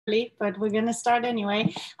but we're going to start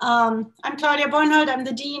anyway. I'm Claudia Bornholdt. I'm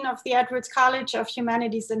the Dean of the Edwards College of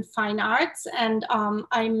Humanities and Fine Arts, and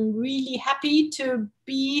I'm really happy to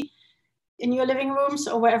be in your living rooms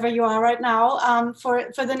or wherever you are right now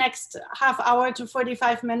for the next half hour to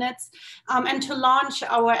 45 minutes and to launch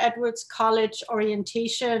our Edwards College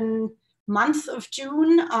orientation month of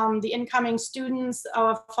June. The incoming students,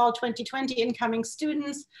 our fall 2020 incoming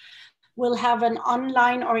students, will have an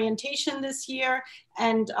online orientation this year.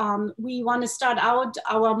 And we want to start out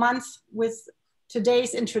our month with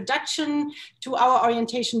today's introduction to our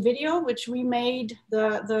orientation video, which we made,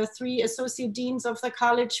 the three associate deans of the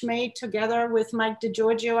college made together with Mike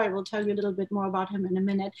DiGiorgio. I will tell you a little bit more about him in a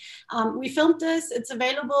minute. We filmed this. It's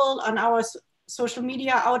available on our social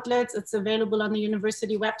media outlets. It's available on the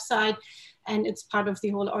university website. And it's part of the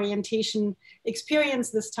whole orientation experience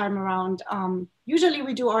this time around. Usually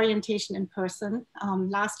we do orientation in person.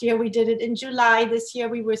 Last year we did it in July. This year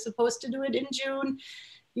we were supposed to do it in June.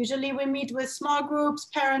 Usually we meet with small groups,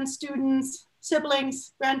 parents, students,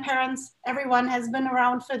 siblings, grandparents. Everyone has been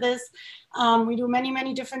around for this. We do many,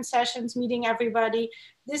 many different sessions, meeting everybody.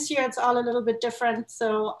 This year it's all a little bit different.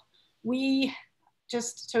 So we,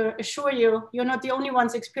 just to assure you, you're not the only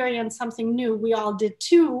ones experiencing something new. We all did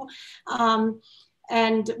too.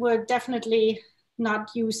 And we're definitely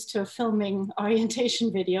not used to filming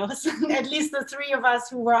orientation videos, at least the three of us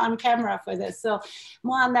who were on camera for this. So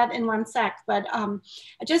more on that in one sec. But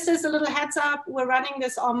just as a little heads up, we're running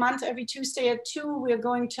this all month, every Tuesday at 2. We're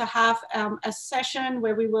going to have a session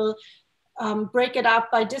where we will break it up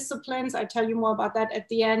by disciplines. I'll tell you more about that at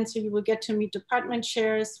the end. So you will get to meet department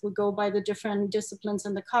chairs. We'll go by the different disciplines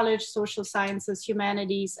in the college: social sciences,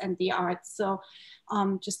 humanities, and the arts. So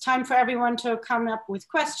just time for everyone to come up with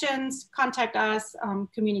questions, contact us,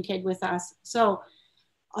 communicate with us. So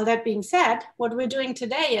all that being said, what we're doing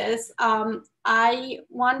today is I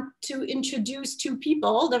want to introduce two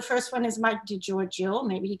people. The first one is Mike DiGiorgio.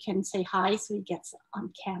 Maybe he can say hi so he gets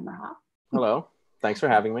on camera. Hello, thanks for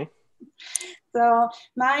having me. So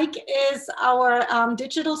Mike is our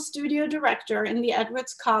digital studio director in the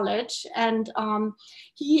Edwards College, and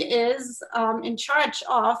he is in charge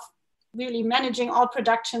of really managing all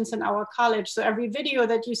productions in our college. So every video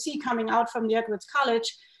that you see coming out from the Edwards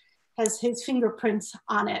College has his fingerprints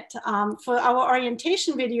on it. For our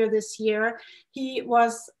orientation video this year, he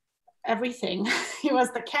was everything. He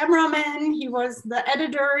was the cameraman, he was the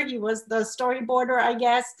editor, he was the storyboarder, I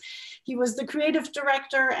guess. He was the creative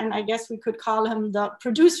director, and I guess we could call him the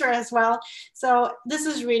producer as well. So this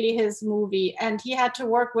is really his movie. And he had to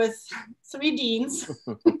work with three deans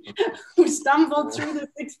who stumbled through this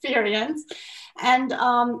experience. And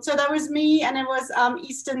so that was me, and it was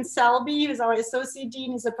Easton Selby, who's our associate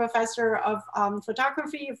dean. He's a professor of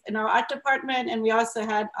photography in our art department. And we also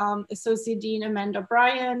had associate dean Amanda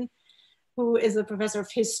Bryan, who is a professor of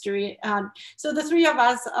history. So the three of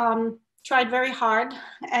us tried very hard,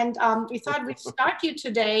 and we thought we'd start you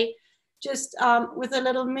today just with a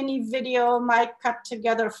little mini video Mike cut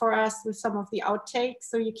together for us with some of the outtakes,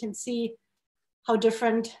 so you can see how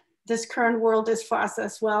different this current world is for us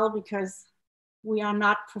as well, because we are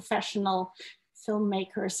not professional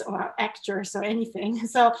filmmakers or actors or anything.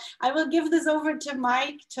 So I will give this over to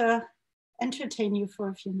Mike to entertain you for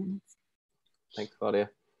a few minutes. Thanks, Claudia.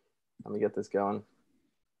 Let me get this going.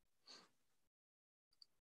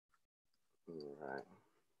 All right.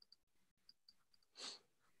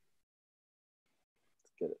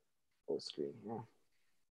 Let's get it full screen here.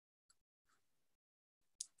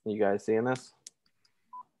 You guys seeing this?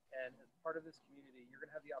 And as part of this community, you're going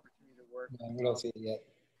to have the opportunity to work. No, we don't see it yet.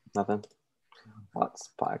 Nothing? Let's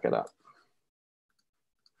pack it up.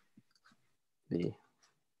 Here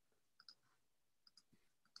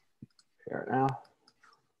now.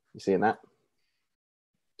 You seeing that?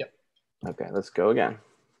 Yep. Okay, let's go again.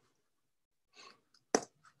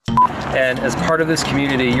 And as part of this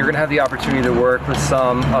community, you're going to have the opportunity to work with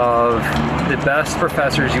some of the best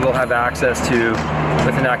professors you will have access to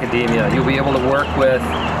within academia. You'll be able to work with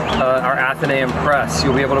our Athenaeum Press.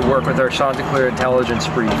 You'll be able to work with our Chanticleer Intelligence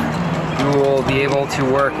Brief. You will be able to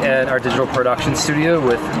work at our digital production studio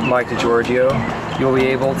with Mike DiGiorgio. You'll be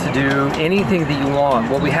able to do anything that you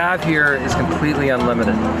want. What we have here is completely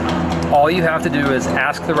unlimited. All you have to do is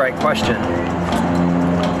ask the right question,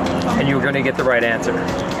 and you're going to get the right answer.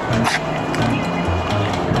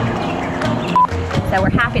 So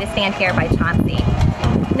we're happy to stand here by Chauncey.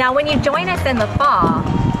 Now when you join us in the fall,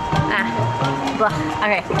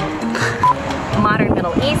 okay, Modern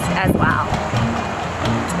Middle East as well.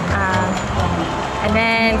 And And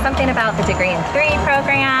then something about the degree in 3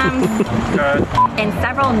 programs, and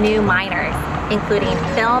several new minors, including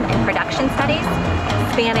film and production studies,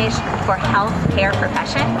 Spanish for healthcare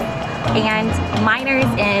professions, and minors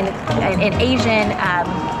in Asian,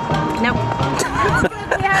 nope.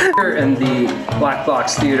 Here in the Black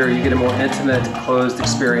Box Theater, you get a more intimate, closed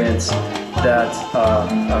experience that,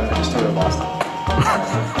 I just totally lost it.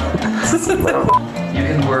 You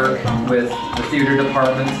can work with the theater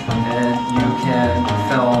department and you can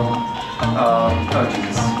film, oh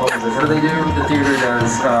Jesus, what was it? What do they do? The theater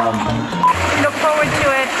does, Look forward to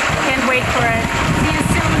it. Can't wait for it. See you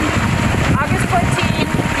soon. August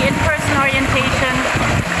 14th, the in-person orientation.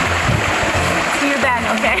 See you then,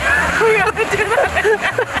 okay? We have to do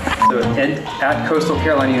that. So at Coastal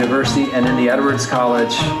Carolina University and in the Edwards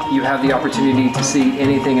College, you have the opportunity to see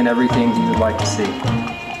anything and everything you would like to see.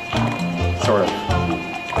 Sort of.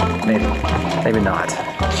 Maybe. Maybe not.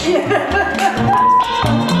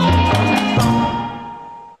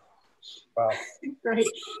 Wow. Great.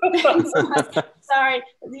 Sorry,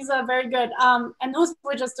 these are very good. And those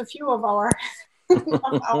were just a few of our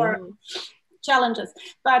of our challenges.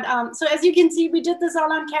 But so as you can see, we did this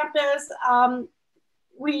all on campus.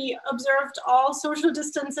 We observed all social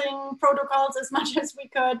distancing protocols as much as we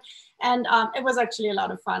could. And it was actually a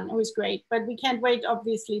lot of fun. It was great. But we can't wait,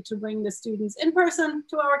 obviously, to bring the students in person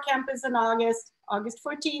to our campus in August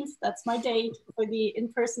 14th. That's my date for the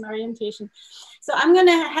in-person orientation. So I'm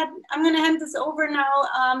gonna hand this over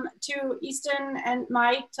now to Easton and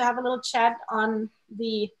Mike to have a little chat on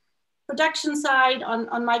the production side,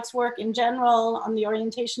 on Mike's work in general, on the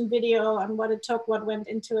orientation video, on what it took, what went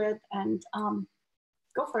into it, and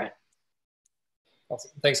go for it.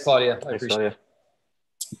 Awesome. Thanks, Claudia. I appreciate it.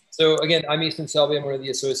 So again, I'm Easton Selby. I'm one of the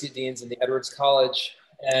associate deans in the Edwards College.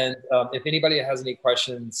 And if anybody has any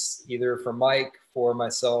questions, either for Mike, for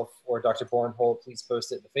myself, or Dr. Bornholdt, please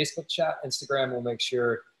post it in the Facebook chat. Instagram, we'll make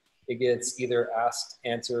sure it gets either asked,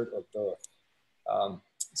 answered, or both.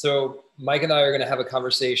 So Mike and I are going to have a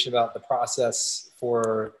conversation about the process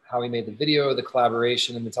for how he made the video, the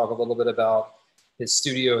collaboration, and then talk a little bit about his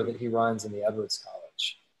studio that he runs in the Edwards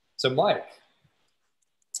College. So Mike.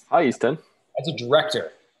 Hi, Easton. As a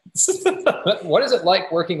director, what is it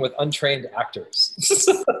like working with untrained actors?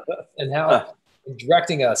 And how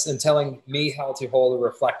directing us and telling me how to hold a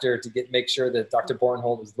reflector to make sure that Dr.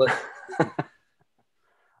 Bornholdt is lit?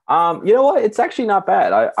 You know what? It's actually not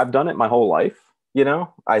bad. I've done it my whole life. You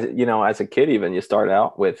know, as a kid, even you start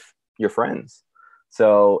out with your friends.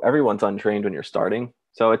 So everyone's untrained when you're starting.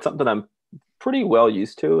 So it's something I'm pretty well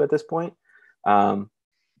used to at this point.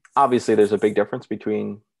 Obviously, there's a big difference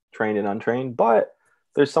between trained and untrained, but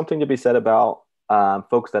there's something to be said about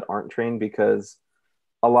folks that aren't trained, because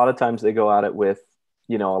a lot of times they go at it with,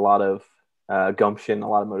 a lot of gumption, a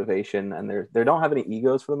lot of motivation, and they don't have any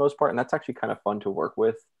egos for the most part. And that's actually kind of fun to work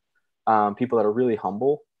with people that are really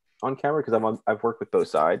humble on camera, because I've worked with both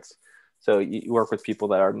sides. So you work with people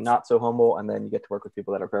that are not so humble, and then you get to work with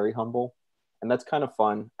people that are very humble, and that's kind of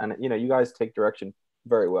fun. And you guys take direction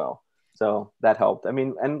very well, so that helped. I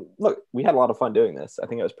mean, and look, we had a lot of fun doing this. I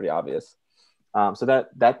think it was pretty obvious. So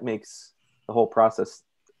that makes the whole process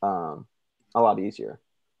a lot easier,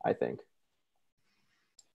 I think.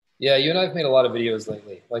 Yeah, you and I have made a lot of videos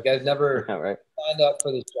lately. Like, I've never right. signed up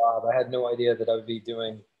for this job. I had no idea that I would be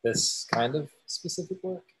doing this kind of specific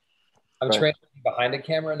work. I'm trained behind a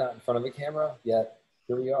camera, not in front of a camera, yet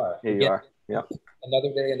here we are. Here you are. Yeah.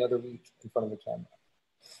 Another day, another week in front of a camera.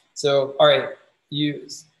 So, all right,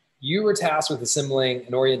 you were tasked with assembling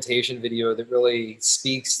an orientation video that really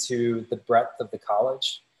speaks to the breadth of the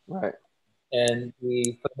college. Right. And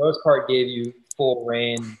we, for the most part, gave you full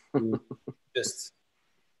reign to just,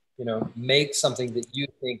 make something that you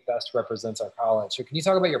think best represents our college. So can you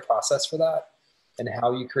talk about your process for that and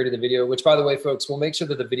how you created the video, which, by the way, folks, we'll make sure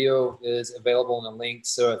that the video is available in a link.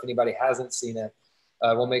 So if anybody hasn't seen it,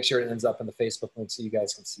 we'll make sure it ends up in the Facebook link so you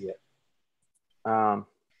guys can see it.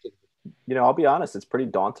 I'll be honest, it's pretty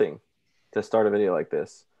daunting to start a video like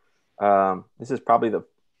this. This is probably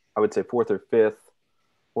I would say 4th or 5th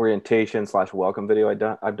orientation / welcome video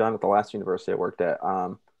I've done at the last university I worked at.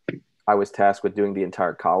 I was tasked with doing the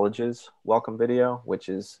entire college's welcome video, which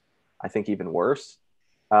is, I think, even worse,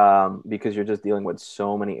 because you're just dealing with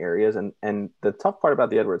so many areas. And the tough part about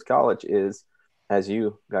the Edwards College is, as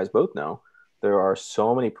you guys both know, there are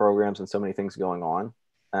so many programs and so many things going on.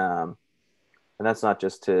 And that's not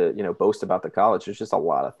just to, boast about the college. There's just a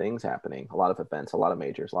lot of things happening, a lot of events, a lot of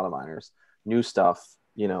majors, a lot of minors, new stuff,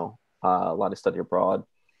 a lot of study abroad.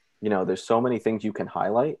 There's so many things you can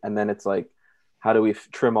highlight. And then it's like, how do we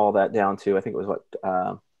trim all that down to, I think it was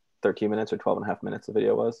 13 minutes or 12 and a half minutes the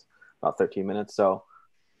video was. about 13 minutes. So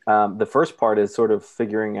the first part is sort of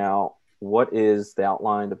figuring out what is the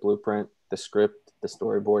outline, the blueprint, the script, the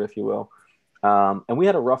storyboard, if you will. And we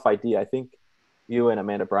had a rough idea. I think you and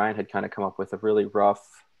Amanda Bryan had kind of come up with a really rough,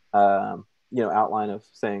 outline of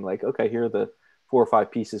saying like, okay, here are the 4 or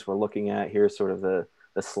 5 pieces we're looking at. Here's sort of the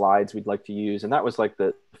slides we'd like to use. And that was like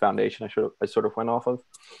the foundation I sort of went off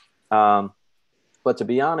of. But to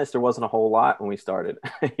be honest, there wasn't a whole lot when we started.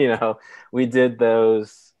 We did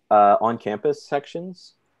those on campus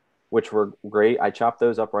sections, which were great. I chopped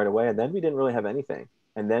those up right away. And then we didn't really have anything.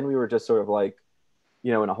 And then we were just sort of like,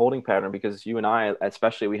 in a holding pattern, because you and I,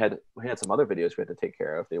 especially, we had some other videos we had to take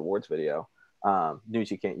care of. The awards video,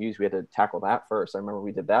 News You Can't Use, we had to tackle that first. I remember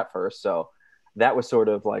we did that first. So that was sort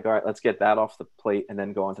of like, all right, let's get that off the plate and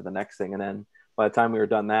then go on to the next thing. And then by the time we were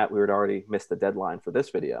done that, we had already missed the deadline for this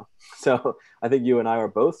video. So I think you and I were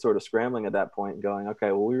both sort of scrambling at that point and going,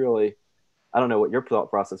 okay, well, I don't know what your thought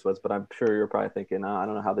process was, but I'm sure you're probably thinking, I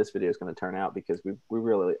don't know how this video is going to turn out, because we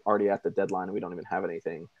really already at the deadline and we don't even have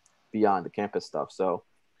anything beyond the campus stuff. So,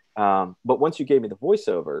 but once you gave me the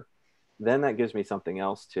voiceover, then that gives me something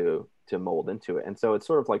else to mold into it. And so it's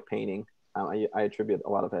sort of like painting. I attribute a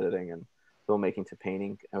lot of editing and filmmaking to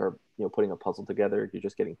painting, or, putting a puzzle together. You're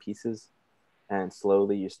just getting pieces, and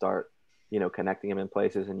slowly you start, connecting them in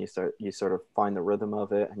places, and you sort of find the rhythm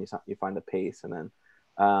of it, and you find the pace. And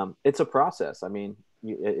then it's a process. I mean,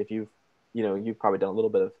 if you've probably done a little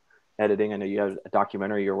bit of editing. I know you have a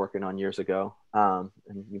documentary you're working on years ago, and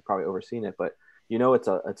you've probably overseen it, but it's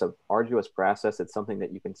a arduous process. It's something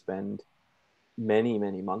that you can spend many,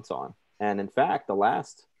 many months on. And in fact,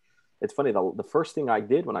 it's funny, the first thing I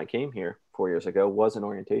did when I came here 4 years ago was an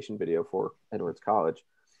orientation video for Edwards College.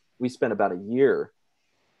 We spent about a year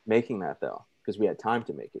making that, though, because we had time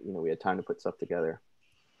to make it. We had time to put stuff together.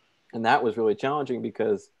 And that was really challenging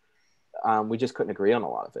because we just couldn't agree on a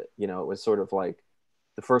lot of it. It was sort of like,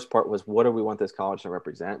 the first part was, what do we want this college to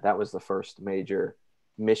represent? That was the first major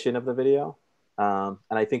mission of the video. And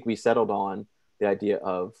I think we settled on the idea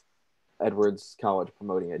of Edwards College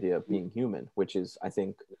promoting the idea of being human, which is, I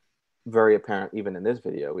think, very apparent even in this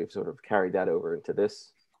video. We've sort of carried that over into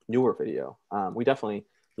this newer video. We definitely,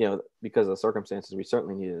 because of the circumstances, we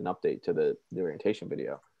certainly needed an update to the orientation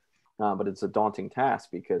video. But it's a daunting task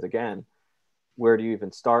because, again, where do you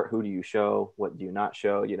even start? Who do you show? What do you not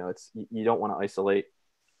show? You don't want to isolate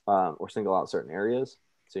or single out certain areas.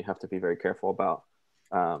 So you have to be very careful about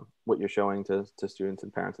what you're showing to students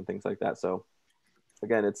and parents and things like that. So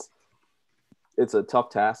again, it's a tough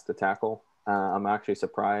task to tackle. I'm actually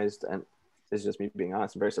surprised, and this is just me being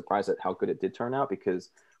honest, I'm very surprised at how good it did turn out, because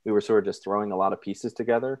we were sort of just throwing a lot of pieces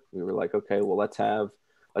together. We were like, okay, well, let's have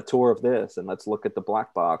a tour of this, and let's look at the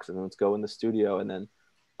black box, and then let's go in the studio. And then,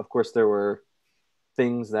 of course, there were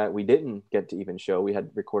things that we didn't get to even show. We had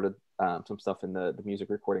recorded some stuff in the music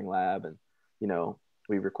recording lab, and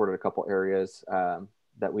we recorded a couple areas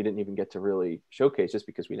that we didn't even get to really showcase just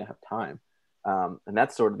because we didn't have time. And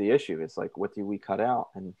that's sort of the issue. It's like, what do we cut out,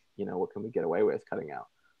 and what can we get away with cutting out?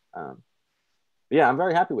 Yeah, I'm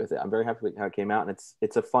very happy with it. I'm very happy with how it came out, and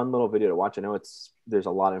it's a fun little video to watch. I know there's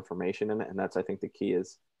a lot of information in it, and that's, I think, the key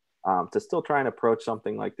is to still try and approach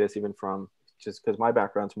something like this, even from, just because my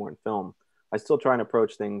background's more in film, I still try and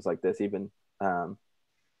approach things like this even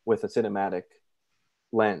with a cinematic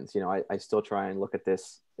lens. I still try and look at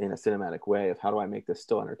this in a cinematic way of, how do I make this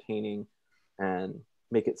still entertaining and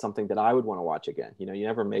make it something that I would want to watch again. You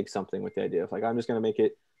never make something with the idea of like, I'm just going to make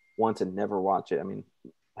it once and never watch it. I mean,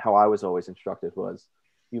 how I was always instructed was,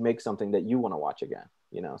 you make something that you want to watch again,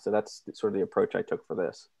 so that's sort of the approach I took for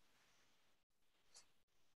this.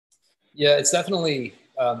 Yeah, it's definitely,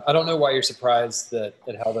 I don't know why you're surprised at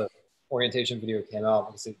how the orientation video came out,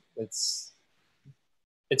 because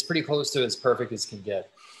it's pretty close to as perfect as can get.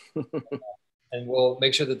 And we'll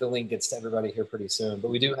make sure that the link gets to everybody here pretty soon. But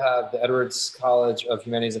we do have the Edwards College of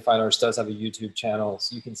Humanities and Fine Arts does have a YouTube channel,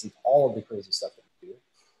 so you can see all of the crazy stuff that we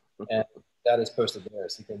do. And that is posted there.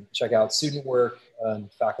 So you can check out student work and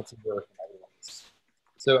faculty work and everything.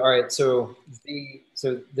 So, all right. So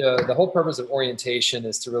the whole purpose of orientation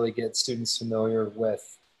is to really get students familiar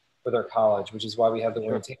with our college, which is why we have the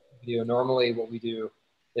orientation video. Normally what we do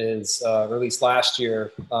is, or at least last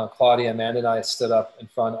year, Claudia, Amanda, and I stood up in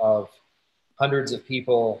front of hundreds of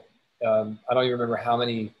people. I don't even remember how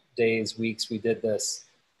many days, weeks we did this,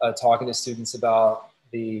 talking to students about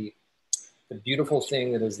the beautiful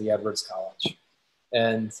thing that is the Edwards College.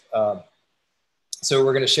 And so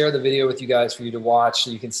we're going to share the video with you guys for you to watch,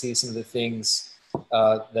 so you can see some of the things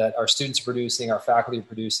that our students are producing, our faculty are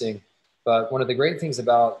producing. But one of the great things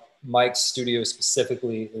about Mike's studio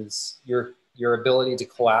specifically is your ability to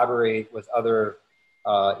collaborate with other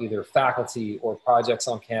either faculty or projects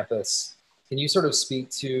on campus. Can you sort of speak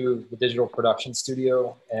to the digital production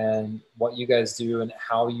studio and what you guys do and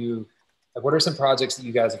how you, like, what are some projects that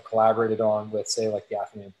you guys have collaborated on with, say, like the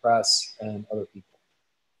Athenaeum Press and other people?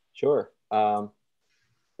 Sure.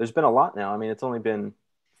 There's been a lot now. I mean, it's only been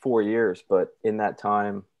 4 years, but in that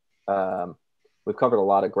time, we've covered a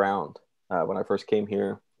lot of ground. When I first came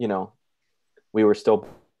here, you know, we were still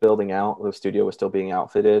building out. The studio was still being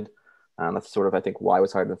outfitted. That's sort of, I think, why I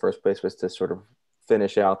was hired in the first place, was to sort of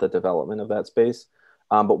finish out the development of that space.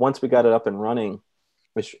 But once we got it up and running,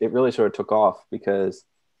 which it really sort of took off because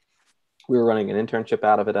we were running an internship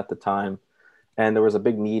out of it at the time. And there was a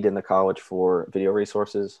big need in the college for video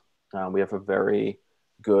resources. We have a very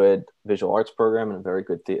good visual arts program and a very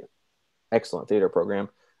good, excellent theater program.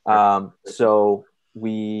 So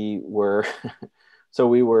we were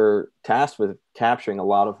tasked with capturing a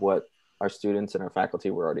lot of what our students and our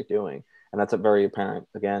faculty were already doing. And that's a very apparent,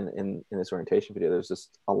 again, in this orientation video. There's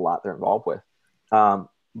just a lot they're involved with.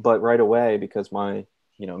 But right away, because my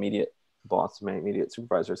immediate boss, my immediate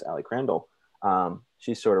supervisor is Allie Crandall,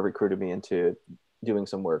 she sort of recruited me into doing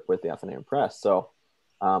some work with the Athenaeum Press. So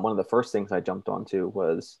one of the first things I jumped onto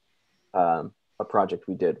was a project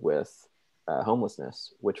we did with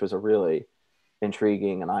homelessness, which was a really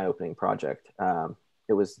intriguing and eye-opening project.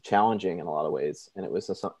 It was challenging in a lot of ways, and it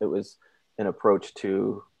was an approach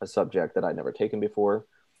to a subject that I'd never taken before,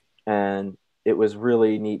 and it was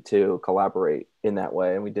really neat to collaborate in that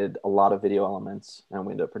way. And we did a lot of video elements, and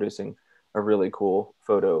we ended up producing a really cool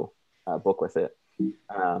photo book with it.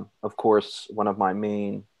 Of course, one of my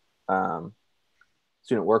main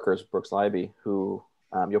student workers, Brooks Leiby, who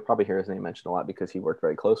you'll probably hear his name mentioned a lot because he worked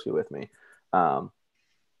very closely with me.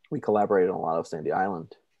 We collaborated on a lot of Sandy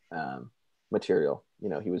Island material.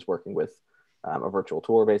 He was working with a virtual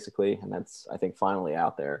tour basically, and that's, I think, finally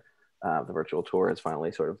out there. The virtual tour has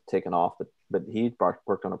finally sort of taken off, but he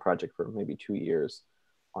worked on a project for maybe 2 years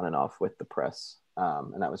on and off with the press.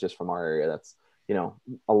 And that was just from our area. That's,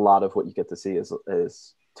 a lot of what you get to see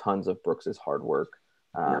is tons of Brooks's hard work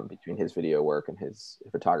between his video work and his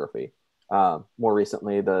photography. More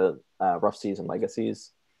recently, the Rough Seas and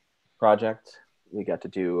Legacies project, we got to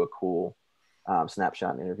do a cool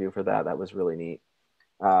snapshot and interview for that. That was really neat.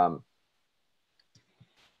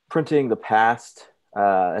 Printing the Past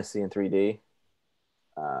SC in 3D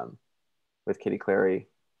with Kitty Clary.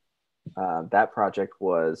 That project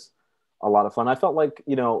was a lot of fun. I felt like,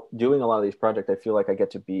 doing a lot of these projects, I feel like I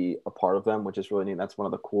get to be a part of them, which is really neat. That's one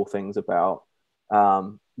of the cool things about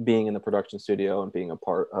being in the production studio and being a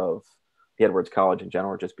part of the Edwards College in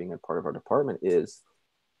general, just being a part of our department, is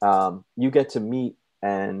you get to meet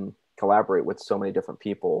and collaborate with so many different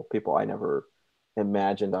people I never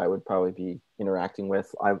imagined I would probably be interacting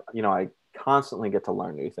with. I constantly get to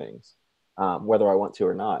learn new things, whether I want to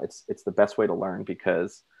or not. It's the best way to learn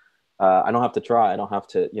because I don't have to try. I don't have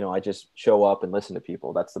to, I just show up and listen to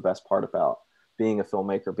people. That's the best part about being a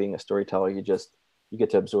filmmaker, being a storyteller. You get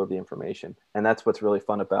to absorb the information. And that's what's really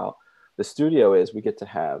fun about the studio is we get to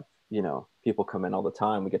have, people come in all the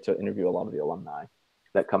time. We get to interview a lot of the alumni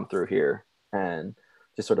that come through here and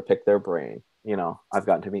just sort of pick their brain. I've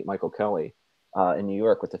gotten to meet Michael Kelly in New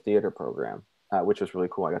York with the theater program, which was really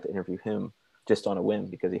cool. I got to interview him just on a whim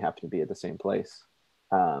because he happened to be at the same place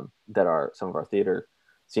that some of our theater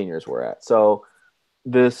seniors were at. So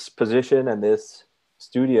this position and this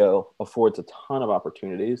studio affords a ton of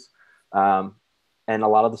opportunities. And a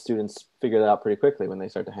lot of the students figure that out pretty quickly when they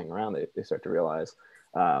start to hang around. They start to realize,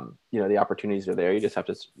 the opportunities are there. You just have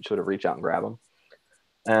to sort of reach out and grab them.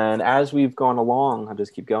 And as we've gone along, I'll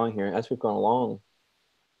just keep going here. As we've gone along,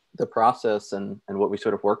 the process and what we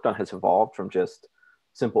sort of worked on has evolved from just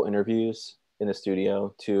simple interviews in the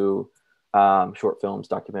studio to short films,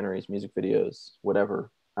 documentaries, music videos,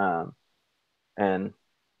 whatever. And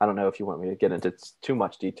I don't know if you want me to get into too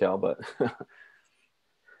much detail, but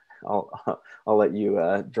I'll let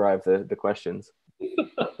you drive the questions.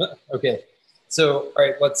 Okay. So, all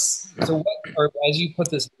right, as you put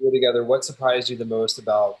this video together, what surprised you the most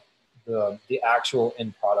about the actual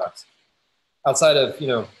end product? Outside of,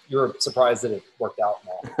 you were surprised that it worked out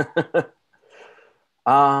and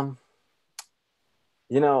all.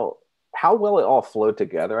 How well it all flowed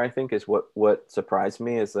together, I think, is what surprised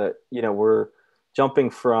me, is that, we're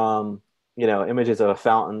jumping from, images of a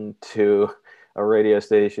fountain to a radio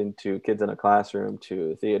station to kids in a classroom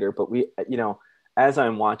to theater. But we, as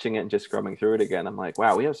I'm watching it and just scrubbing through it again, I'm like,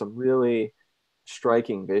 wow, we have some really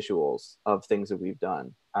striking visuals of things that we've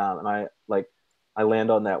done. And I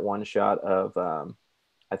land on that one shot of,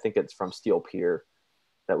 I think it's from Steel Pier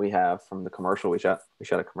that we have from the commercial. We shot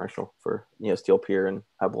a commercial for, Steel Pier and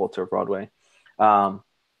Bullets of Broadway.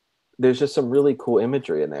 there's just some really cool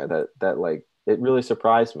imagery in there that like, it really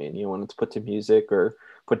surprised me. And you know, when it's put to music or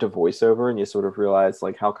put to voiceover, and you sort of realize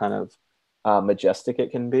like how kind of majestic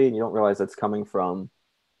it can be, and you don't realize that's coming from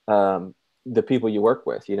the people you work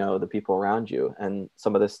with, you know, the people around you. And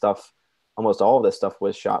some of this stuff, almost all of this stuff,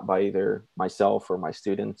 was shot by either myself or my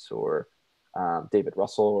students, or David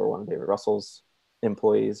Russell, or one of David Russell's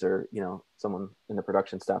employees, or, you know, someone in the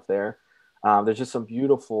production staff there. There's just some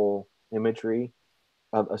beautiful imagery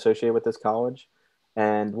associated with this college.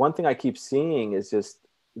 And one thing I keep seeing is just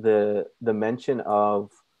the mention of,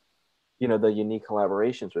 you know, the unique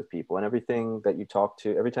collaborations with people, and everything that you talk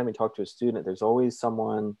to, every time you talk to a student, there's always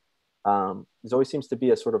someone, there's always seems to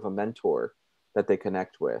be a sort of a mentor that they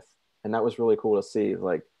connect with. And that was really cool to see.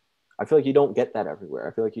 Like, I feel like you don't get that everywhere.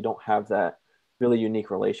 I feel like you don't have that really unique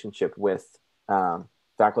relationship with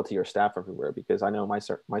faculty or staff everywhere, because I know my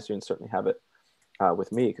students certainly have it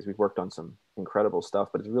with me, because we've worked on some incredible stuff.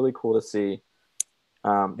 But it's really cool to see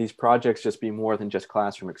these projects just be more than just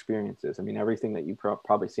classroom experiences. I mean, everything that you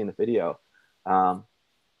probably see in the video, from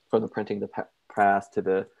the printing the press to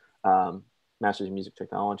the Masters of Music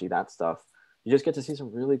Technology, that stuff, you just get to see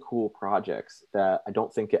some really cool projects that I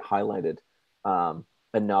don't think get highlighted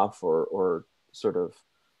enough, or sort of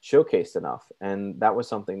showcased enough. And that was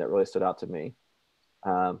something that really stood out to me.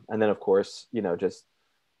 And then, of course, you know, just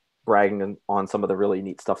bragging on some of the really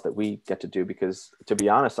neat stuff that we get to do, because, to be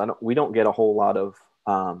honest, we don't get a whole lot of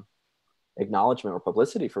acknowledgement or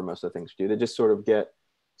publicity for most of the things we do. They just sort of get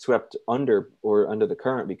swept under the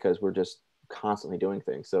current, because we're just constantly doing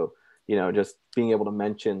things. So, you know, just being able to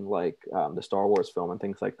mention like the Star Wars film and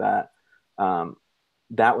things like that,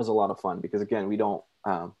 that was a lot of fun, because again, we don't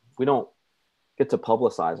get to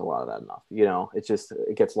publicize a lot of that enough. You know, it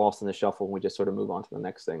gets lost in the shuffle, and we just sort of move on to the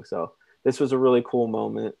next thing. So this was a really cool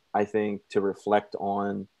moment, I think, to reflect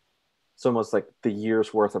on. It's almost like the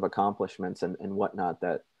year's worth of accomplishments and whatnot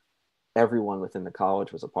that everyone within the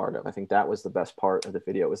college was a part of. I think that was the best part of the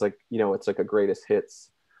video. It was like, you know, it's like a greatest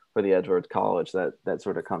hits for the Edwards College that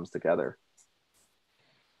sort of comes together.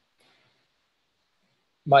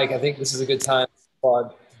 Mike, I think this is a good time to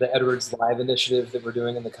plug the Edwards Live initiative that we're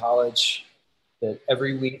doing in the college. That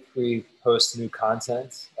every week we post new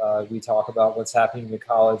content. We talk about what's happening in the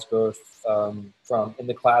college, both from in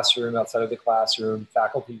the classroom, outside of the classroom,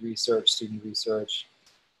 faculty research, student research,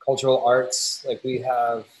 cultural arts. Like, we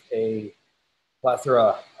have a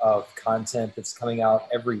plethora of content that's coming out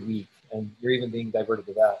every week, and you're even being diverted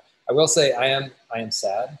to that. I will say I am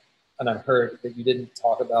sad, and I'm hurt that you didn't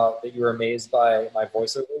talk about that you were amazed by my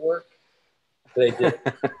voiceover work that I did.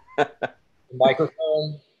 The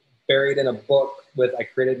microphone buried in a book I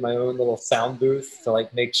created my own little sound booth to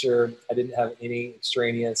like make sure I didn't have any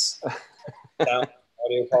extraneous sound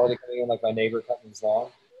audio quality coming in, like my neighbor cutting his lawn.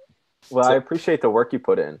 Well, I appreciate the work you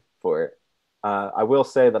put in for it. I will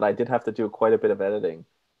say that I did have to do quite a bit of editing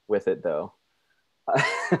with it, though,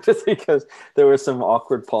 just because there were some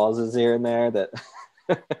awkward pauses here and there that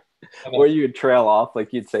where you would trail off,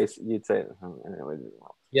 like you'd say, oh,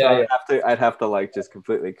 yeah. So I'd have to like just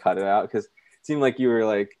completely cut it out, because it seemed like you were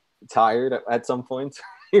like tired at some point.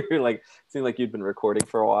 You were like, it seemed like you'd been recording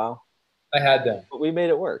for a while. I had been, but we made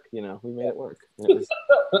it work. You know, we made it work. And it was...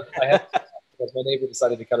 I had because my neighbor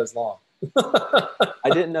decided to cut his lawn. I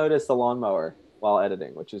didn't notice the lawnmower while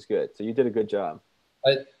editing, which is good. So you did a good job.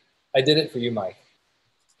 I did it for you, Mike.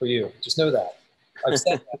 For you. Just know that. I've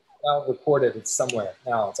said that now, recorded. It's somewhere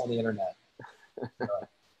now. It's on the internet.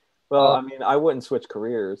 Well, I mean, I wouldn't switch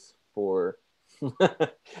careers for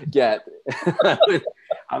yet.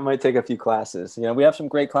 I might take a few classes. You know, we have some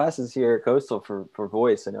great classes here at Coastal for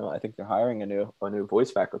voice. I know. I think they're hiring a new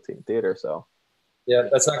voice faculty in theater. So yeah,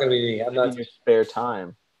 that's not going to be me. I'm not in your spare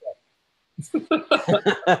time. All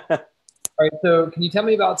right. So, can you tell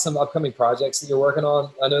me about some upcoming projects that you're working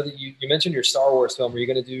on? I know that you mentioned your Star Wars film. Are you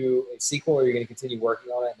going to do a sequel, or are you going to continue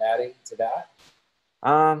working on it and adding to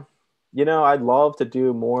that? You know, I'd love to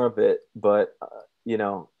do more of it, but you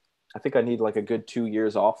know, I think I need like a good 2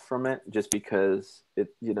 years off from it, just because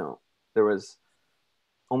you know, there was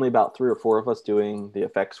only about 3 or 4 of us doing the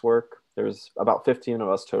effects work. There was about 15 of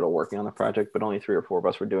us total working on the project, but only 3 or 4 of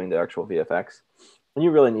us were doing the actual VFX. And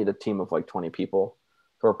you really need a team of like 20 people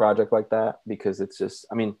for a project like that, because it's just,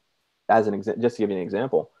 I mean, just to give you an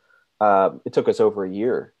example, it took us over a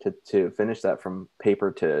year to finish that from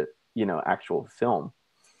paper to, you know, actual film.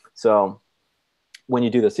 So when you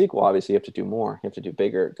do the sequel, obviously you have to do more. You have to do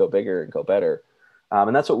bigger, and go better.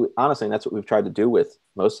 And that's what that's what we've tried to do with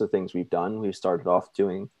most of the things we've done. We started off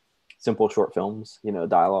doing simple short films, you know,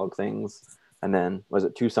 dialogue things. And then was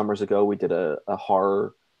it 2 summers ago, we did a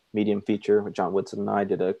horror medium feature with John Woodson, and I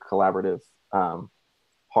did a collaborative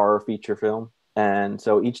horror feature film. And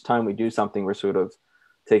so each time we do something, we're sort of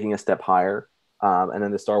taking a step higher. And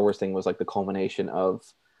then the Star Wars thing was like the culmination of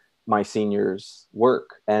my seniors'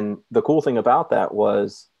 work. And the cool thing about that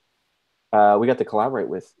was we got to collaborate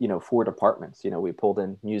with, 4 departments. We pulled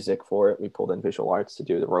in music for it. We pulled in visual arts to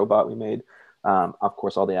do the robot we made. Of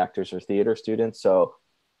course, all the actors are theater students. So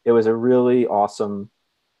it was a really awesome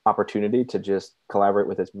opportunity to just collaborate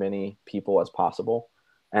with as many people as possible.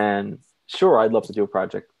 And sure, I'd love to do a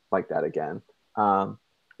project like that again.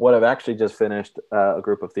 What I've actually just finished, a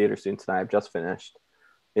group of theater students and I have just finished,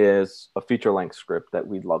 is a feature-length script that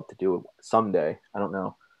we'd love to do someday. I don't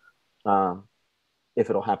know if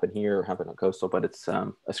it'll happen here or happen at Coastal, but it's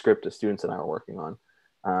a script the students and I are working on.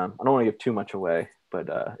 I don't want to give too much away,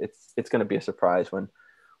 but it's going to be a surprise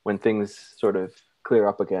when things sort of clear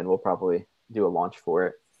up again. We'll probably do a launch for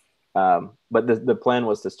it. But the plan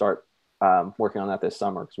was to start working on that this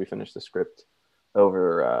summer because we finished the script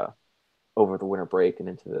over the winter break and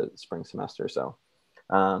into the spring semester. So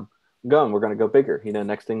we're going to go bigger.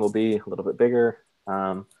 Next thing will be a little bit bigger.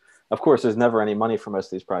 Of course, there's never any money for most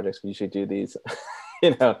of these projects. We usually do these,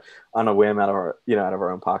 on a whim out of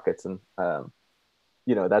our own pockets. And,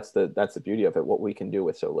 that's the beauty of it, what we can do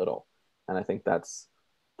with so little. And I think that's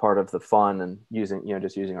part of the fun and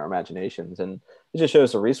just using our imaginations. And it just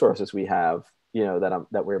shows the resources we have,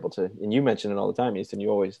 that we're able to, and you mention it all the time, Easton,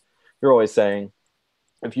 you're always saying,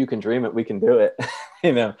 if you can dream it, we can do it,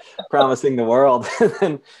 promising the world.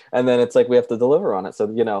 and then it's like, we have to deliver on it. So,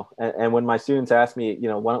 and when my students ask me,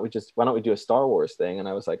 why don't we do a Star Wars thing? And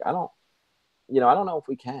I was like, I don't know if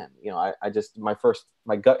we can,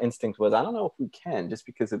 my gut instinct was, I don't know if we can, just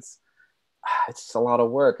because it's a lot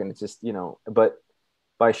of work. And it's just, but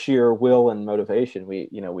by sheer will and motivation,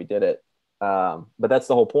 we did it. But that's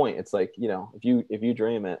the whole point. It's like, if you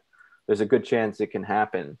dream it, there's a good chance it can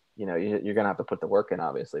happen. You're going to have to put the work in,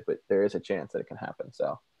 obviously, but there is a chance that it can happen.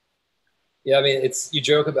 So, yeah, I mean, you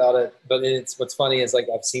joke about it, but what's funny is like,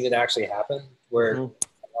 I've seen it actually happen where I'm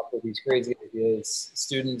up with these crazy ideas,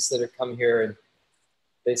 students that are come here and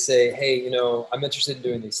they say, hey, I'm interested in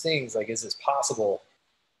doing these things. Like, is this possible?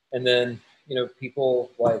 And then,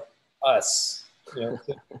 people like us,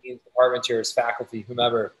 department chairs, faculty,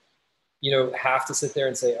 whomever, have to sit there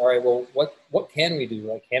and say, all right, well, what can we do?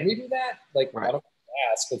 Like, can we do that? Like, right. I don't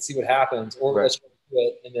ask, let's see what happens, or let's do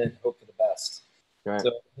it and then hope for the best. Right.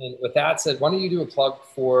 So, and with that said, why don't you do a plug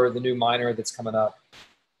for the new minor that's coming up?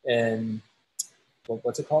 And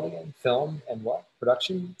what's it called again? Film and what?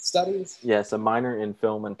 Production studies? Yes, a minor in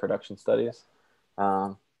film and production studies.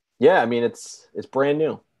 I mean, it's brand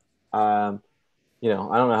new. I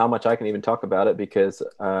don't know how much I can even talk about it because,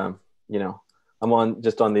 I'm on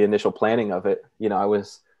the initial planning of it. I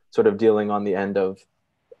was sort of dealing on the end of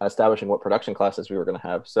establishing what production classes we were going to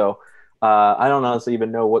have. So I don't honestly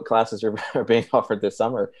even know what classes are being offered this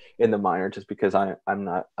summer in the minor, just because I'm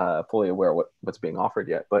not fully aware what's being offered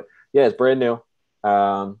yet. But yeah, it's brand new.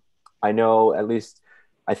 I know, at least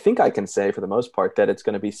I think I can say for the most part, that it's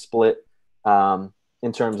going to be split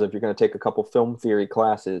in terms of, you're going to take a couple film theory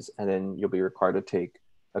classes and then you'll be required to take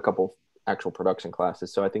a couple actual production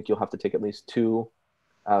classes. So I think you'll have to take at least 2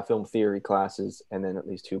 film theory classes and then at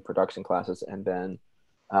least 2 production classes. And then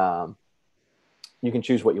you can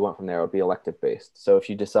choose what you want from there. It'll be elective based. So if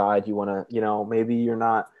you decide you want to, maybe you're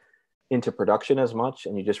not into production as much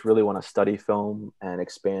and you just really want to study film and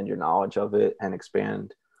expand your knowledge of it and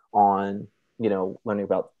expand on, learning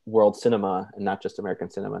about world cinema and not just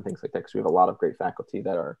American cinema and things like that. Because we have a lot of great faculty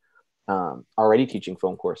that are already teaching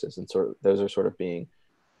film courses, and those are sort of being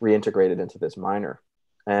reintegrated into this minor.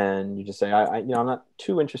 And you just say, I'm not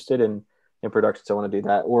too interested in production, so I want to do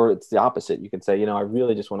that. Or it's the opposite. You can say, I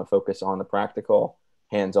really just want to focus on the practical,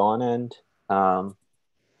 hands-on end. And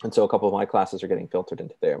so a couple of my classes are getting filtered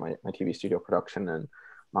into there, my TV studio production and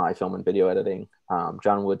my film and video editing.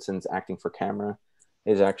 John Woodson's acting for camera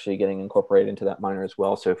is actually getting incorporated into that minor as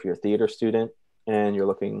well. So if you're a theater student and you're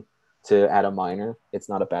looking to add a minor, it's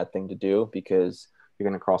not a bad thing to do, because you're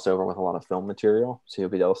going to cross over with a lot of film material. So you'll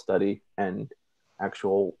be able to study and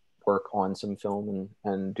actual work on some film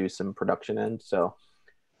and do some production end. So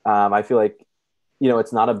I feel like,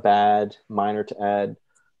 it's not a bad minor to add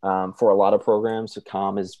for a lot of programs. So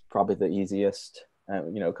comm is probably the easiest,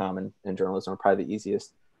 comm and journalism are probably the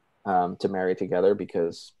easiest to marry together,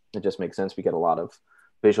 because it just makes sense. We get a lot of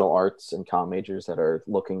visual arts and comm majors that are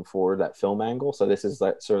looking for that film angle. So this is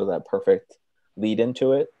that perfect lead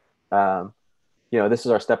into it. This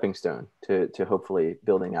is our stepping stone to hopefully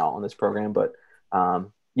building out on this program. But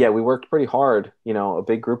we worked pretty hard. A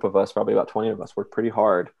big group of us, probably about 20 of us, worked pretty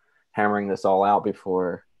hard hammering this all out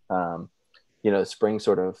before, spring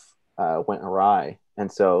sort of went awry.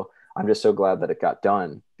 And so I'm just so glad that it got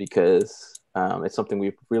done, because it's something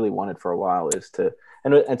we've really wanted for a while, and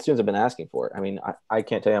students have been asking for it. I mean, I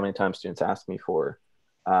can't tell you how many times students ask me for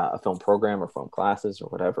a film program or film classes or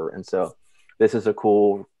whatever. And so this is a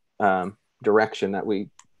cool direction that we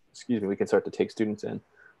can start to take students in.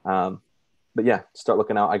 But yeah, start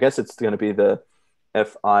looking out. I guess it's going to be the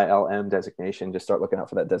FILM designation. Just start looking out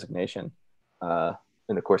for that designation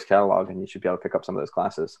in the course catalog, and you should be able to pick up some of those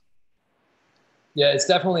classes. Yeah, it's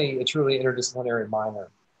definitely a truly interdisciplinary minor,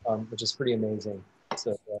 which is pretty amazing.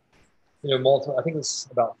 So, multiple, I think it's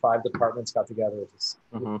about 5 departments got together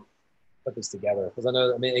to put this together. Because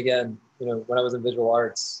I mean, again, when I was in visual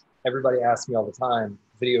arts, everybody asked me all the time,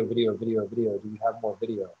 video, do you have more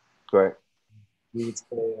video? Right. We would say,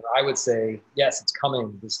 or I would say, yes, it's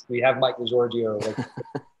coming. We have Mike DiGiorgio.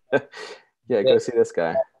 Yeah, go see this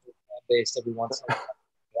guy. Based every once in a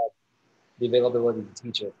while, the availability to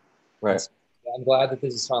teach it. Right. So, I'm glad that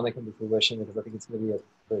this is finally come to fruition, because I think it's going to be a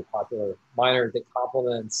very popular minor that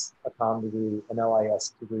complements a comm degree, an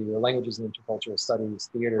LIS degree, or languages and intercultural studies,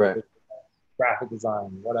 theater, right. graphic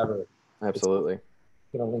design, whatever. Absolutely.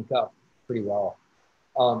 It's going to link up pretty well.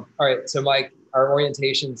 All right, so Mike, our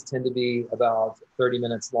orientations tend to be about 30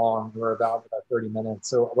 minutes long. We're about 30 minutes.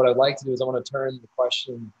 So what I'd like to do is I want to turn the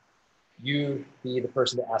question, you be the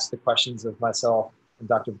person to ask the questions of myself and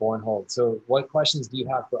Dr. Bornholdt. So what questions do you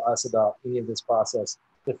have for us about any of this process,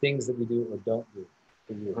 the things that we do or don't do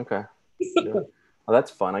for you? Okay. Sure. Well,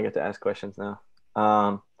 that's fun. I get to ask questions now.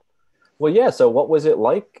 Well, yeah. So what was it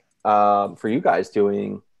like for you guys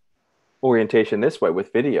doing orientation this way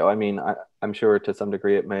with video? I mean, I'm sure to some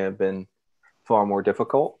degree it may have been far more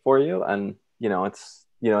difficult for you. And, it's,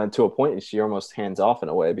 and to a point, you're almost hands off in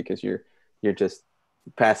a way, because you're just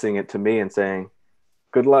passing it to me and saying,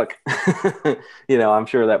 good luck. I'm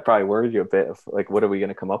sure that probably worried you a bit of like, what are we going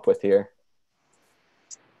to come up with here?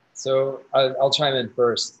 So I'll chime in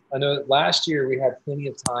first. I know last year we had plenty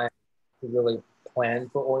of time to really plan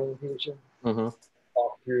for orientation,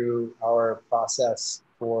 talk through our process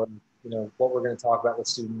for, what we're going to talk about with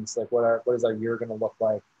students, like what is our year going to look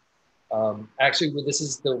like. Actually, this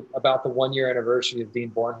is about the 1-year anniversary of Dean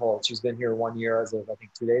Bornholdt. She's been here 1 year as of, I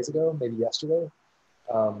think, 2 days ago, maybe yesterday.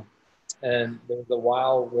 And there was a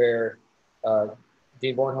while where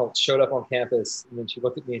Dean Bornholdt showed up on campus, and then she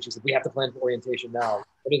looked at me and she said, "We have to plan for orientation now.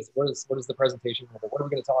 What is the presentation? What are we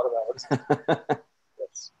going to talk about?"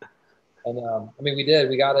 And I mean, we did.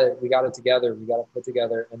 We got it together. We got it put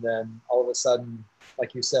together, and then all of a sudden,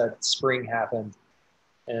 like you said, spring happened,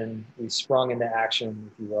 and we sprung into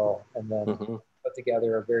action, if you will, and then put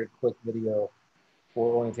together a very quick video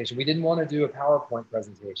for orientation. We didn't want to do a PowerPoint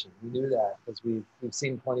presentation. We knew that, because we've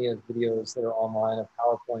seen plenty of videos that are online of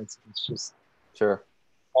PowerPoints. And it's just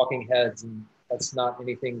talking heads, and that's not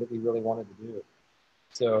anything that we really wanted to do.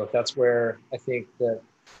 So that's where I think that,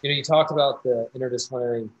 you talked about the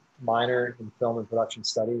interdisciplinary minor in film and production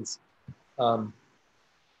studies.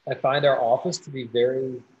 I find our office to be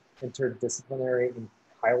very interdisciplinary and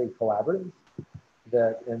highly collaborative.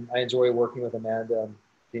 And I enjoy working with Amanda and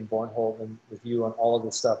Dean Bornholdt and with you on all of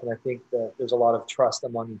this stuff. And I think that there's a lot of trust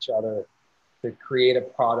among each other to create a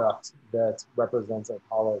product that represents our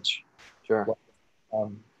college. Sure.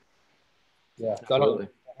 Yeah. So I don't know,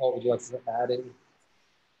 would you like to add any?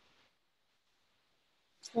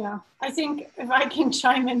 Yeah, I think if I can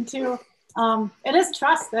chime in too, it is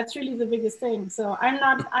trust. That's really the biggest thing. So I'm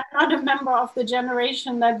not a member of the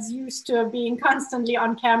generation that's used to being constantly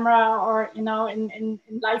on camera or in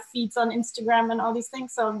live feeds on Instagram and all these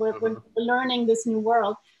things. So we're learning this new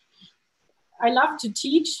world. I love to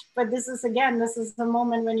teach, but this is the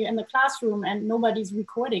moment when you're in the classroom and nobody's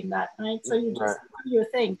recording that, right? So you just do your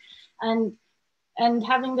thing, and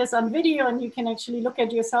having this on video, and you can actually look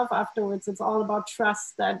at yourself afterwards. It's all about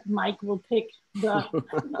trust that Mike will pick not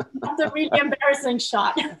the really embarrassing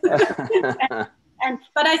shot.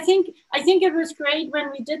 But I think it was great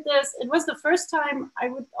when we did this. It was the first time,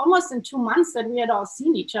 almost in 2 months, that we had all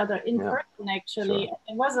seen each other in person, actually. Sure.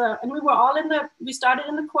 It was and we were all we started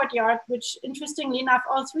in the courtyard, which interestingly enough,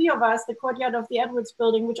 all three of us, the courtyard of the Edwards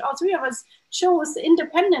building, which all three of us chose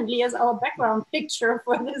independently as our background picture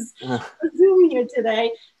for this Zoom here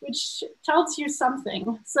today, which tells you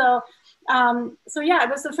something. So yeah,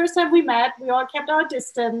 it was the first time we met. We all kept our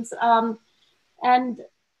distance.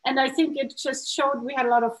 And I think it just showed we had a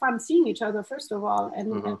lot of fun seeing each other, first of all.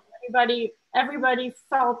 And everybody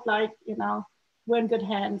felt like, we're in good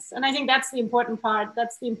hands. And I think that's the important part.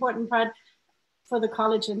 That's the important part for the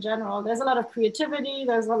college in general. There's a lot of creativity.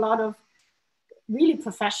 There's a lot of really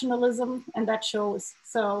professionalism, and that shows.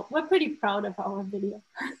 So we're pretty proud of our video.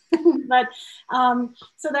 But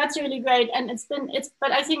so that's really great. And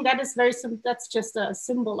but I think that is that's just a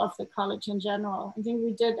symbol of the college in general. I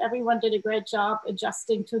think everyone did a great job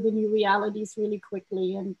adjusting to the new realities really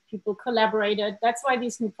quickly, and people collaborated. That's why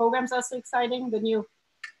these new programs are so exciting. The new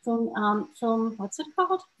film, what's it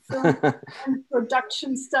called? Film and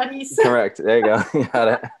production studies. Correct. There you go. You got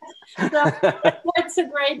it. So it's a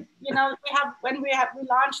great, we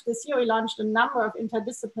launched this year, we launched a number of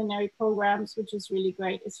interdisciplinary programs, which is really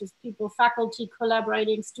great. It's just people, faculty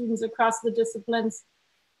collaborating, students across the disciplines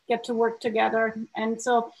get to work together. And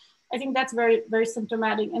so I think that's very, very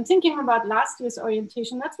symptomatic. And thinking about last year's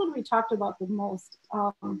orientation, that's what we talked about the most.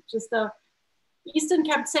 Easton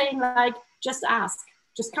kept saying, like, just ask.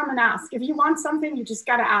 Just come and ask. If you want something, you just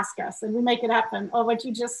got to ask us and we make it happen. Or what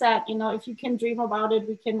you just said, if you can dream about it,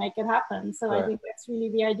 we can make it happen. So right. I think that's really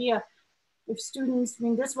the idea. If students,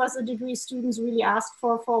 this was a degree students really asked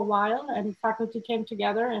for a while, and faculty came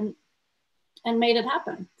together and made it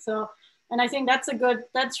happen. So, and I think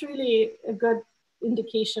that's really a good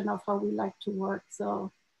indication of how we like to work.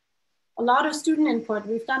 So a lot of student input.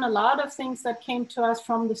 We've done a lot of things that came to us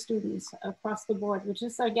from the students across the board, which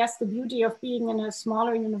is, I guess, the beauty of being in a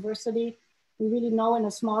smaller university. We really know, in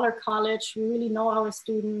a smaller college, we really know our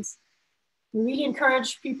students. We really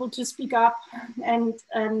encourage people to speak up and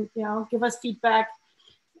give us feedback.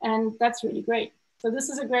 And that's really great. So I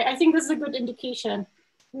think this is a good indication.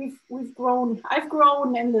 We've grown. I've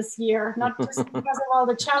grown in this year, not just because of all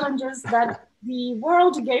the challenges that the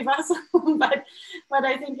world gave us, but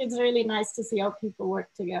I think it's really nice to see how people work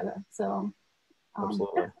together. So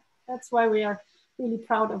that's why we are really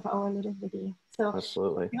proud of our little video. So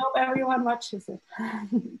absolutely, I hope everyone watches it.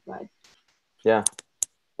 Right. Yeah.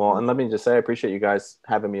 Well, and let me just say, I appreciate you guys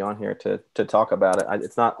having me on here to talk about it.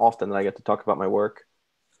 It's not often that I get to talk about my work.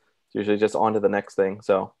 It's usually just on to the next thing.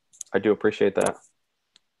 So I do appreciate that.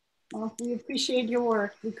 Well, we appreciate your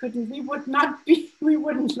work. We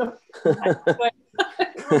wouldn't look that way.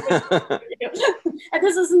 And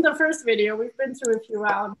this isn't the first video. We've been through a few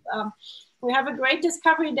rounds. We have a great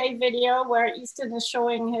Discovery Day video where Easton is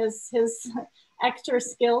showing his actor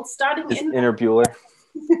skills, starting his inner Bueller.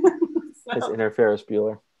 So, his inner Ferris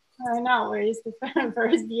Bueller. I know, where he's the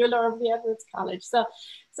Ferris Bueller of the Edwards College. So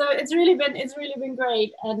it's really been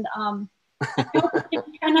great. And I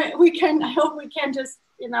hope we can just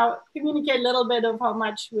communicate a little bit of how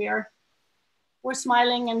much we're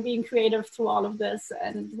smiling and being creative through all of this,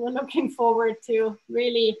 and we're looking forward to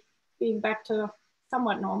really being back to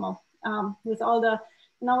somewhat normal with all the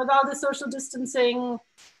social distancing,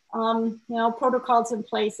 protocols in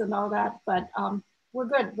place and all that. But we're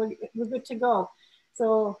good. We're good to go.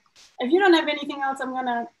 So if you don't have anything else, I'm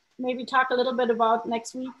gonna maybe talk a little bit about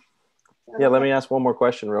next week. Yeah, let me ask one more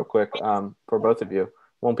question real quick for both of you.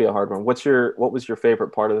 Won't be a hard one. What was your favorite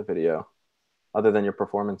part of the video, other than your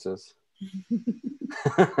performances?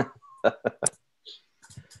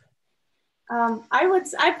 I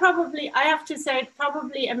have to say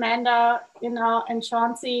probably Amanda, and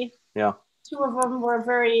Chauncey. Yeah. Two of them were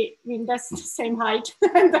that's the same height.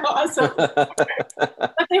 And also,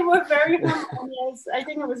 but they were very harmonious. I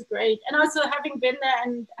think it was great. And also having been there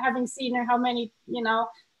and having seen her, how many,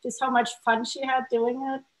 just how much fun she had doing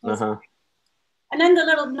it. And then the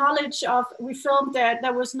little knowledge of, we filmed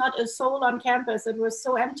there was not a soul on campus. It was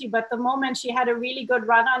so empty. But the moment she had a really good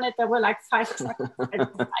run on it, there were like 5 trucks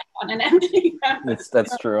on an empty campus.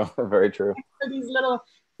 That's true. Very true. So these little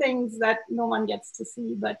things that no one gets to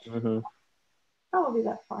see, but probably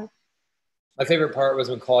that part. My favorite part was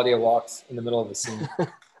when Claudia walks in the middle of the scene.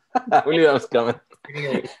 We knew that was coming.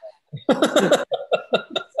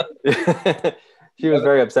 She was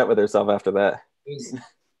very upset with herself after that.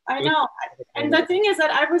 I know. And the thing is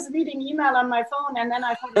that I was reading email on my phone, and then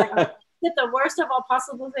I thought, like, I did the worst of all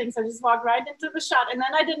possible things. I just walked right into the shot, and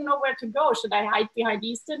then I didn't know where to go. Should I hide behind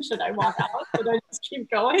Easton? Should I walk out? Should I just keep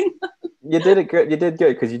going? You did it good. You did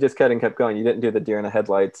good, because you just kept going. You didn't do the deer in the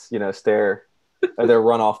headlights, stare, or their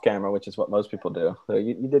run off camera, which is what most people do. So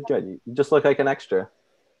you did good. You just look like an extra.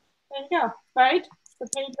 There you go. Right?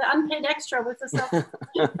 The unpaid extra with the stuff.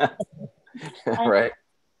 Right.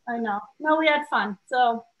 I know. No, we had fun.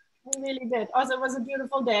 So we really did. Also, it was a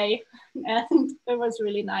beautiful day, and it was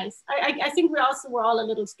really nice. I think we also were all a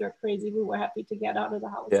little stir crazy. We were happy to get out of the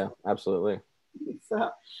house. Yeah, absolutely.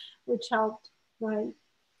 So, which helped. Right.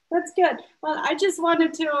 That's good. Well, I just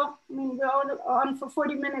wanted to, we're on for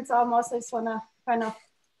 40 minutes almost. I just want to kind of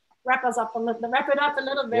wrap it up a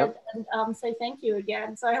little bit, and say thank you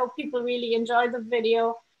again. So I hope people really enjoy the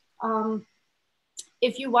video.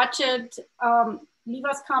 If you watch it, leave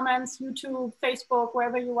us comments, YouTube, Facebook,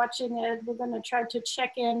 wherever you're watching it. We're going to try to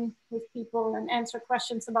check in with people and answer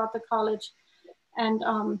questions about the college. And,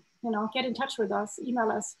 you know, get in touch with us,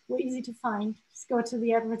 email us. We're easy to find. Just go to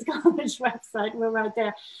the Edwards College website. We're right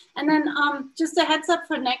there. And then just a heads up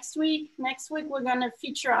for next week. Next week, we're going to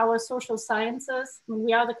feature our social sciences. I mean,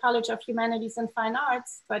 we are the College of Humanities and Fine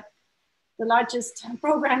Arts, but the largest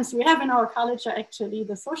programs we have in our college are actually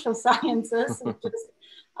the social sciences, which is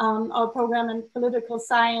our program in political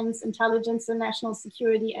science, intelligence and national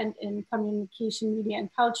security, and in communication, media, and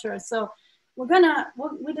culture. So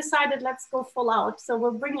we decided let's go full out. So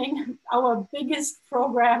we're bringing our biggest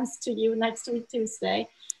programs to you next week, Tuesday.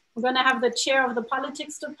 We're going to have the chair of the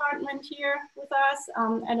politics department here with us,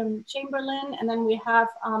 Adam Chamberlain. And then we have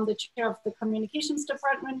the chair of the communications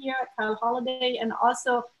department here, Kyle Holliday, and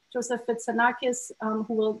also Joseph Fitzanakis,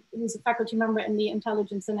 who's a faculty member in the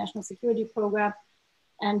intelligence and national security program.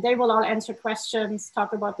 And they will all answer questions,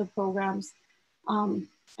 talk about the programs.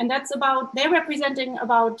 And that's they're representing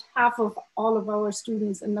about half of all of our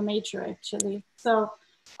students in the major, actually. So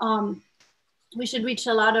we should reach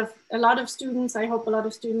a lot of students. I hope a lot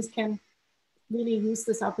of students can really use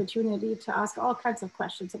this opportunity to ask all kinds of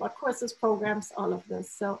questions about courses, programs, all of this.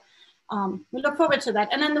 So we look forward to that.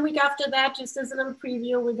 And then the week after that, just as a little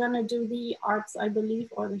preview, we're going to do the arts, I believe,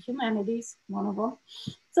 or the humanities, one of them.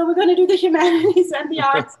 So we're going to do the humanities and the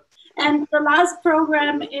arts. And the last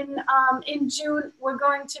program in June, we're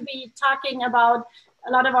going to be talking about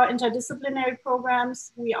a lot of our interdisciplinary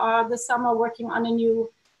programs. We are this summer working on a new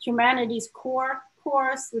humanities core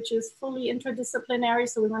course, which is fully interdisciplinary.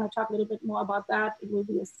 So we want to talk a little bit more about that. It will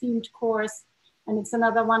be a themed course. And it's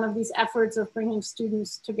another one of these efforts of bringing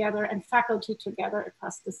students together and faculty together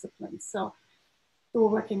across disciplines. So we're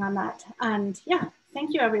working on that. And yeah,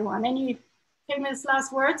 thank you, everyone. Any famous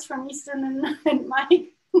last words from Easton and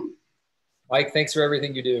Mike? Mike, thanks for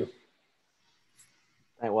everything you do.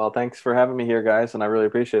 Well, thanks for having me here, guys. And I really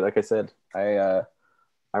appreciate it. Like I said, I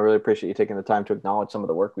really appreciate you taking the time to acknowledge some of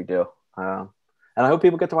the work we do. And I hope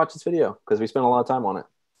people get to watch this video because we spent a lot of time on it.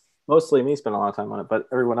 Mostly me spent a lot of time on it, but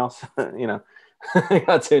everyone else, you know,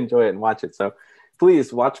 got to enjoy it and watch it. So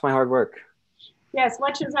please watch my hard work. Yes,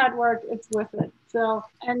 watch his hard work. It's worth it. So,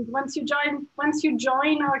 and once you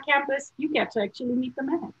join our campus, you get to actually meet the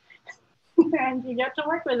man. And you get to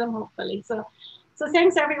work with them, hopefully. So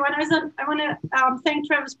thanks, everyone. I want to thank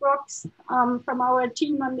Travis Brooks from our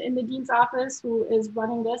team in the Dean's office, who is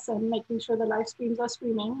running this and making sure the live streams are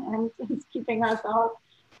streaming and is keeping us all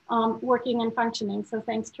working and functioning. So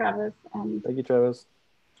thanks, Travis. And thank you, Travis.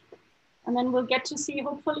 And then we'll get to see,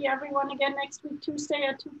 hopefully, everyone again next week, Tuesday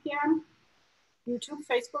at 2 p.m. YouTube,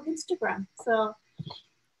 Facebook, Instagram. So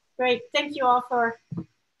great. Thank you all for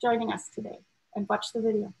joining us today and watch the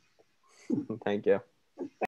video. Thank you.